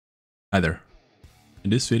Hi there. In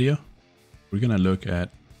this video, we're gonna look at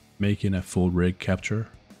making a full rig capture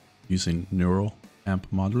using Neural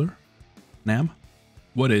Amp Modeler, NAM.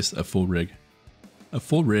 What is a full rig? A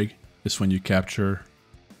full rig is when you capture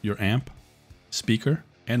your amp, speaker,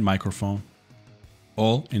 and microphone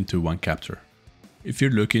all into one capture. If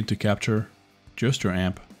you're looking to capture just your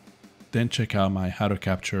amp, then check out my How to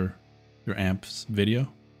Capture Your Amps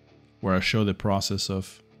video, where I show the process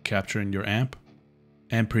of capturing your amp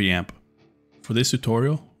and preamp. For this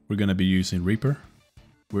tutorial, we're going to be using Reaper.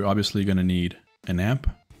 We're obviously going to need an amp.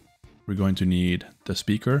 We're going to need the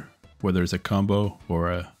speaker, whether it's a combo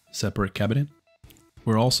or a separate cabinet.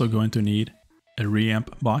 We're also going to need a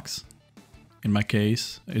reamp box. In my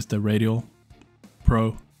case, it's the Radial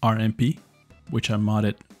Pro RMP, which I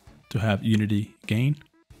modded to have unity gain,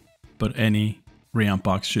 but any reamp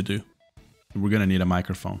box should do. And we're going to need a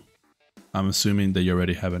microphone. I'm assuming that you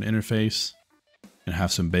already have an interface and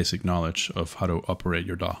have some basic knowledge of how to operate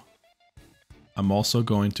your DAW. I'm also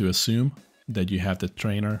going to assume that you have the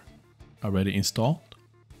trainer already installed.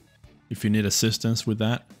 If you need assistance with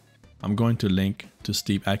that, I'm going to link to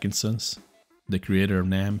Steve Atkinson's, the creator of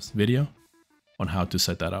NAM's, video on how to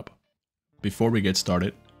set that up. Before we get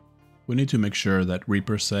started, we need to make sure that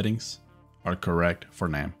Reaper settings are correct for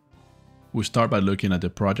NAM. We start by looking at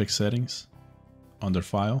the project settings under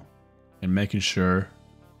File and making sure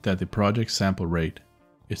that the project sample rate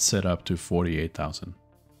is set up to 48,000.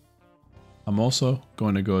 I'm also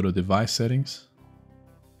going to go to device settings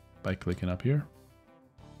by clicking up here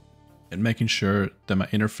and making sure that my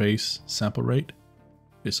interface sample rate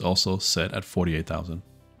is also set at 48,000.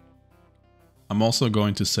 I'm also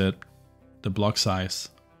going to set the block size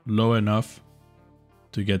low enough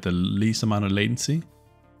to get the least amount of latency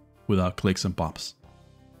without clicks and pops.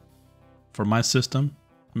 For my system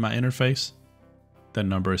and my interface, that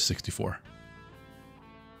number is 64.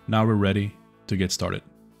 Now we're ready to get started.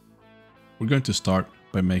 We're going to start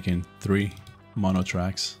by making 3 mono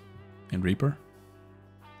tracks in Reaper.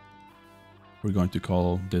 We're going to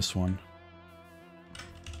call this one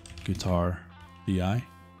Guitar BI.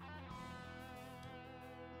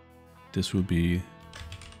 This will be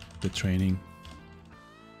the training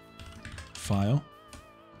file.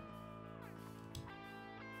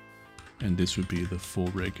 And this would be the full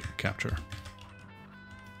rig capture.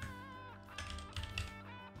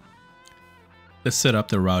 Let's set up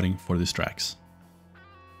the routing for these tracks.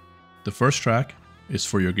 The first track is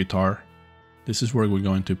for your guitar. This is where we're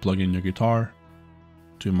going to plug in your guitar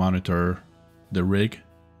to monitor the rig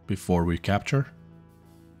before we capture.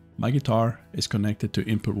 My guitar is connected to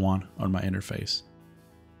input 1 on my interface.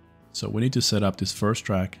 So we need to set up this first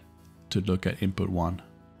track to look at input 1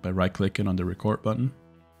 by right-clicking on the record button,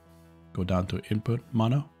 go down to input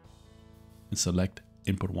mono and select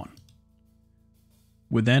input 1.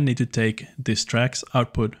 We then need to take this track's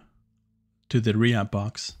output to the reamp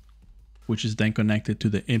box, which is then connected to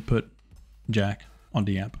the input jack on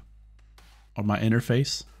the amp. On my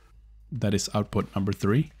interface, that is output number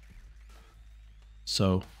 3.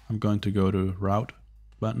 So I'm going to go to route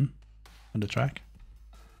button on the track.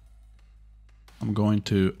 I'm going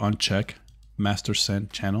to uncheck master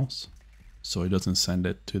send channels so it doesn't send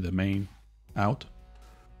it to the main out.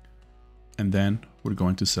 And then we're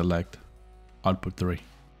going to select output 3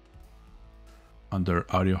 under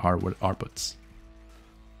audio hardware outputs.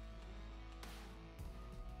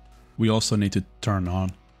 We also need to turn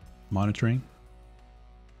on monitoring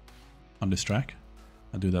on this track.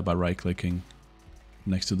 I do that by right clicking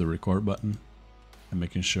next to the record button and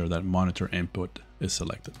making sure that monitor input is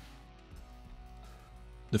selected.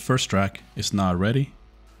 The first track is now ready.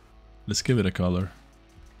 Let's give it a color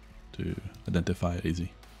to identify it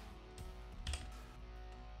easy.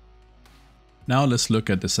 Now let's look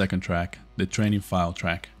at the second track, the training file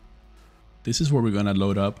track. This is where we're going to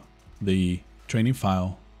load up the training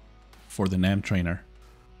file for the NAM trainer.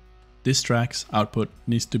 This track's output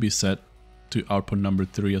needs to be set to output number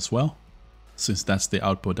 3 as well, since that's the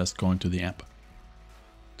output that's going to the amp.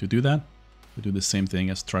 To do that, we do the same thing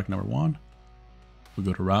as track number 1. We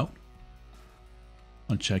go to route,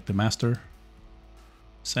 uncheck the master,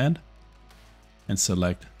 send, and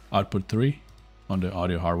select output 3 on the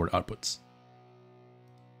audio hardware outputs.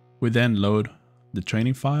 We then load the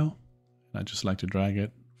training file. I just like to drag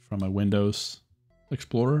it from my Windows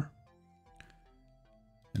Explorer.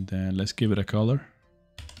 And then let's give it a color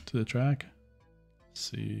to the track.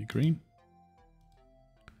 See, green.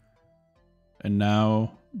 And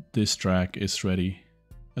now this track is ready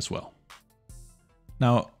as well.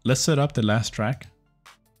 Now let's set up the last track.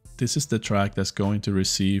 This is the track that's going to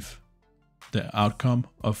receive the outcome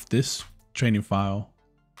of this training file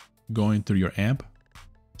going through your amp,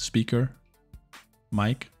 speaker,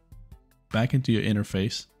 mic, back into your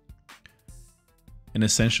interface. And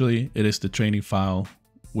essentially it is the training file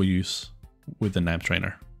we use with the NAMM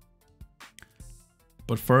trainer.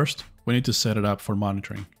 But first, we need to set it up for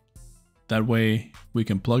monitoring. That way we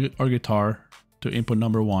can plug our guitar to input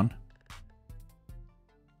number 1,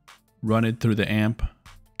 run it through the amp,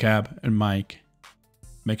 cab, and mic.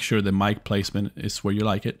 Make sure the mic placement is where you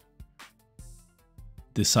like it.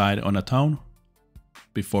 Decide on a tone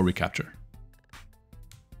before we capture.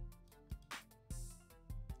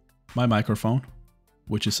 My microphone,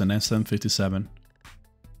 which is an SM57,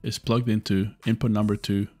 is plugged into input number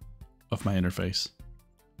 2 of my interface.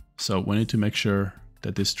 So we need to make sure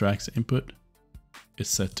that this track's input is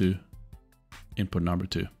set to input number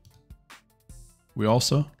 2. We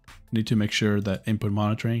also need to make sure that input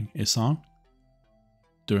monitoring is on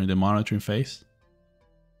during the monitoring phase.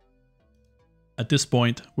 At this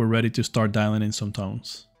point, we're ready to start dialing in some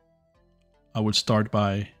tones. I would start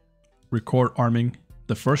by record arming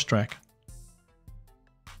the first track.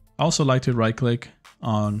 I also like to right click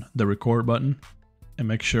on the record button and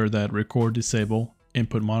make sure that record disable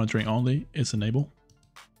input monitoring only is enabled.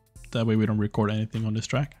 That way we don't record anything on this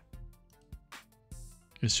track.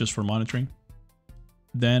 It's just for monitoring.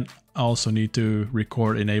 Then I also need to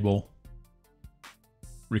record enable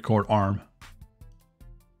record arm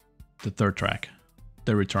the third track,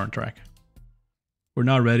 the return track. We're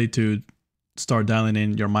now ready to start dialing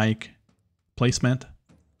in your mic placement.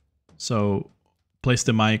 So place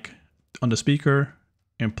the mic on the speaker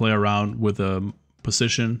and play around with the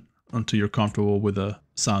position until you're comfortable with the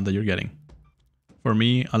sound that you're getting. For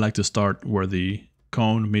me, I like to start where the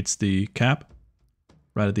cone meets the cap,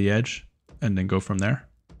 right at the edge, and then go from there.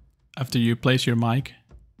 After you place your mic,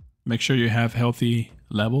 make sure you have healthy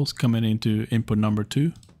levels coming into input number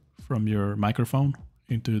 2 from your microphone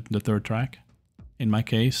into the third track. In my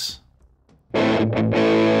case,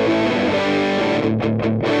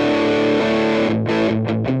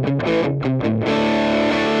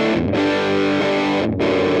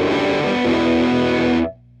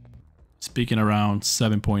 speaking around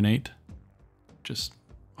 7.8, just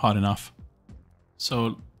hot enough.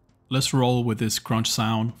 So let's roll with this crunch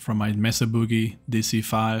sound from my Mesa Boogie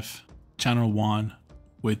DC-5 channel 1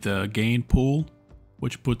 with the gain pool,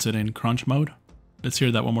 which puts it in crunch mode. Let's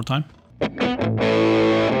hear that one more time.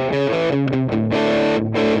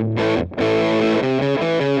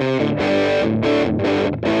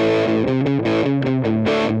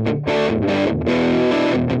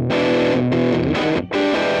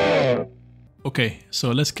 Okay,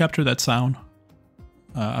 so let's capture that sound.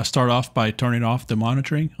 I start off by turning off the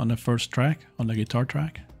monitoring on the first track, on the guitar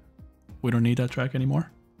track. We don't need that track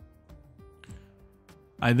anymore.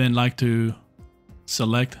 I then like to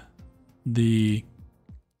select the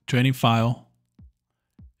training file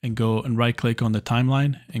and go and right click on the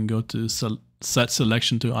timeline and go to set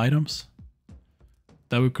selection to items.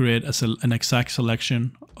 That will create an exact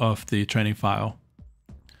selection of the training file.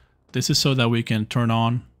 This is so that we can turn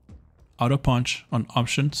on auto punch on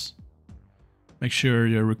options. Make sure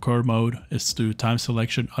your record mode is to time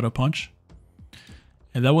selection auto punch.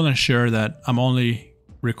 And that will ensure that I'm only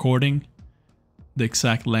recording the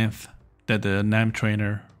exact length that the NAMM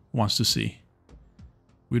trainer wants to see.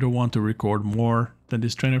 We don't want to record more than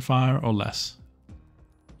this trainer file or less.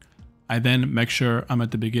 I then make sure I'm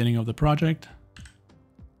at the beginning of the project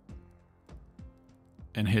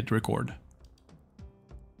and hit record.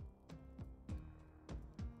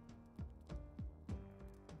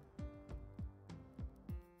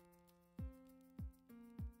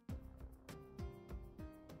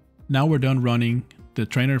 Now we're done running the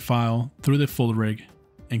trainer file through the full rig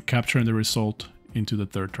and capturing the result into the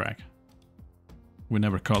third track. We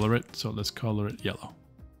never color it, so let's color it yellow.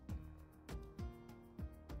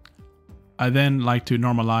 I then like to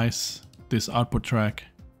normalize this output track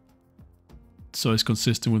so it's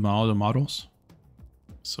consistent with my other models.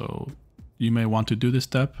 So you may want to do this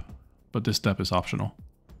step, but this step is optional.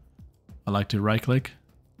 I like to right click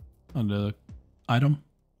on the item,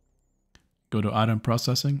 go to item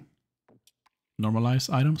processing,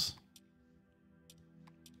 normalize items,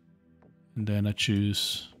 and then I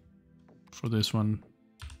choose for this one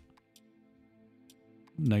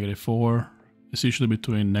 -4. It's usually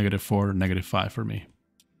between -4 and -5 for me.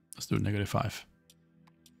 Let's do -5.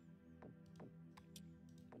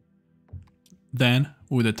 Then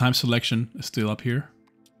with the time selection still up here,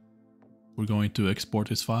 we're going to export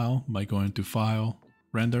this file by going to File,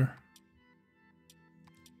 Render.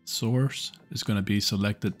 Source is going to be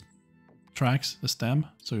selected tracks, the stem,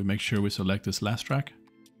 so we make sure we select this last track.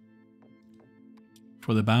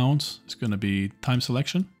 For the bounds, it's going to be time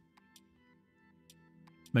selection.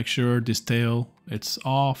 Make sure this tail it's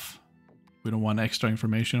off. We don't want extra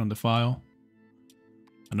information on the file.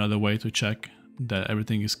 Another way to check that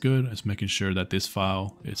everything is good is making sure that this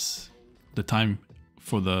file is, the time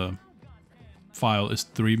for the file is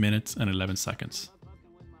 3 minutes and 11 seconds.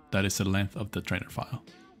 That is the length of the trainer file.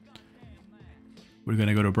 We're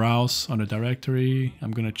gonna go to browse on the directory.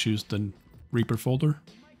 I'm gonna choose the Reaper folder,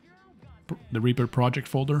 the Reaper project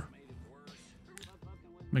folder.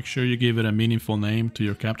 Make sure you give it a meaningful name to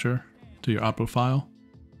your capture, to your upload file.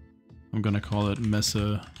 I'm gonna call it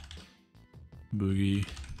Mesa Boogie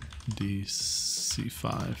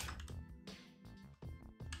DC-5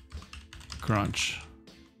 Crunch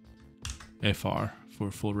FR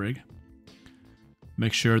for full rig.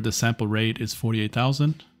 Make sure the sample rate is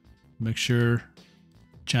 48,000. Make sure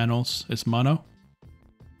channels is mono.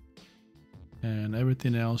 And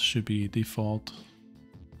everything else should be default.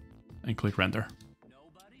 And click render.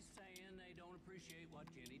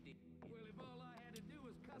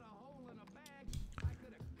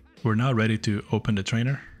 We're now ready to open the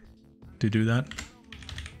trainer. To do that,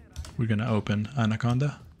 we're gonna open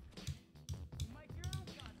Anaconda.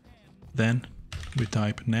 Then we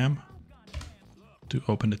type NAM to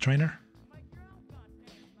open the trainer.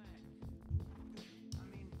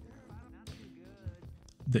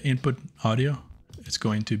 The input audio is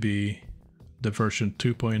going to be the version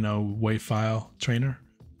 2.0 WAV file trainer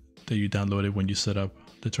that you downloaded when you set up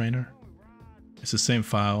the trainer. It's the same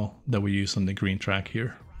file that we use on the green track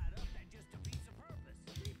here.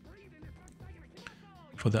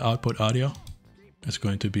 For the output audio, it's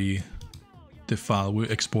going to be the file we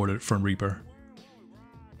exported from Reaper.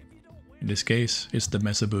 In this case, it's the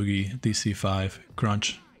Mesa Boogie DC-5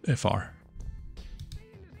 Crunch FR.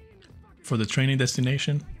 For the training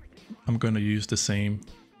destination, I'm going to use the same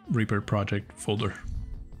Reaper project folder.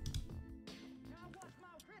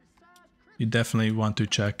 You definitely want to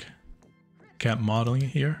check camp modeling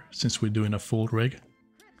here since we're doing a full rig.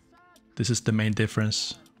 This is the main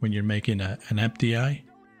difference when you're making an MDI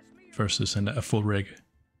versus a full rig.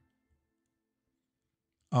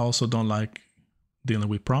 I also don't like dealing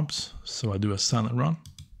with prompts, so I do a silent run.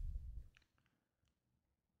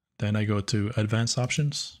 Then I go to advanced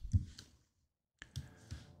options.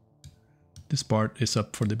 This part is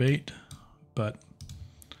up for debate, but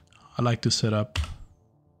I like to set up,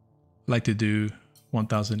 I like to do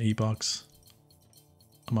 1000 epochs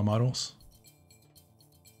on my models.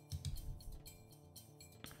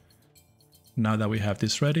 Now that we have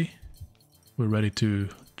this ready, we're ready to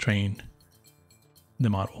train the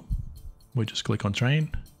model. We just click on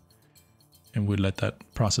train and we let that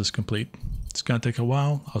process complete. It's gonna take a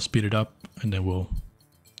while. I'll speed it up and then we'll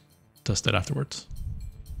test it afterwards.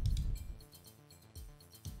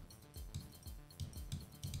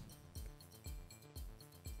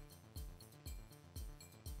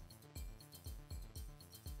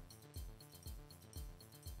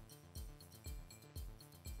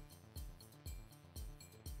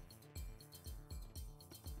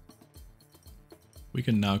 We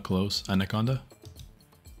can now close Anaconda.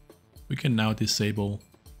 We can now disable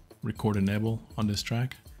record enable on this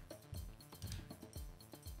track.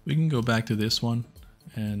 We can go back to this one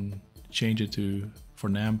and change it to for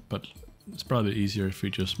NAM, but it's probably easier if we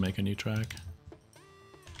just make a new track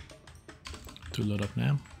to load up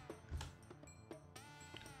NAM.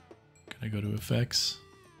 Can I go to effects?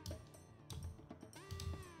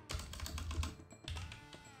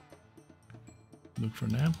 Look for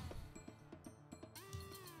NAM.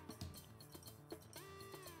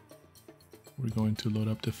 We're going to load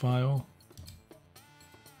up the file.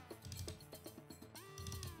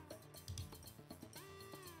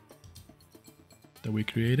 That we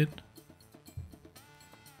created.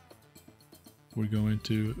 We're going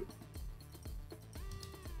to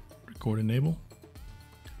record enable.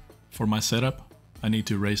 For my setup, I need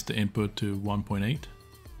to raise the input to 1.8.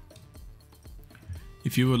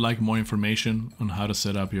 If you would like more information on how to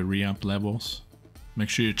set up your reamp levels, make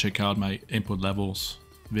sure you check out my input levels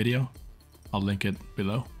video. I'll link it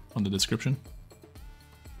below on the description.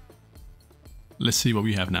 Let's see what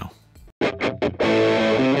we have now.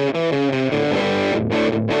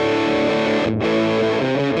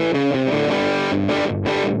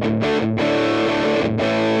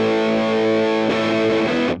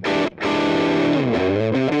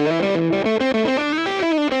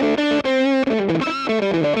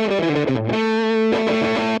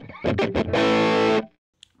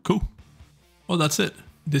 Cool. Well, that's it.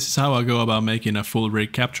 This is how I go about making a full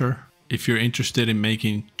rig capture. If you're interested in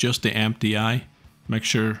making just the amp DI, make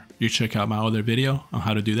sure you check out my other video on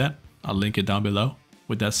how to do that. I'll link it down below.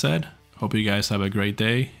 With that said, hope you guys have a great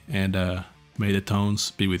day and may the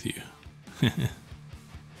tones be with you.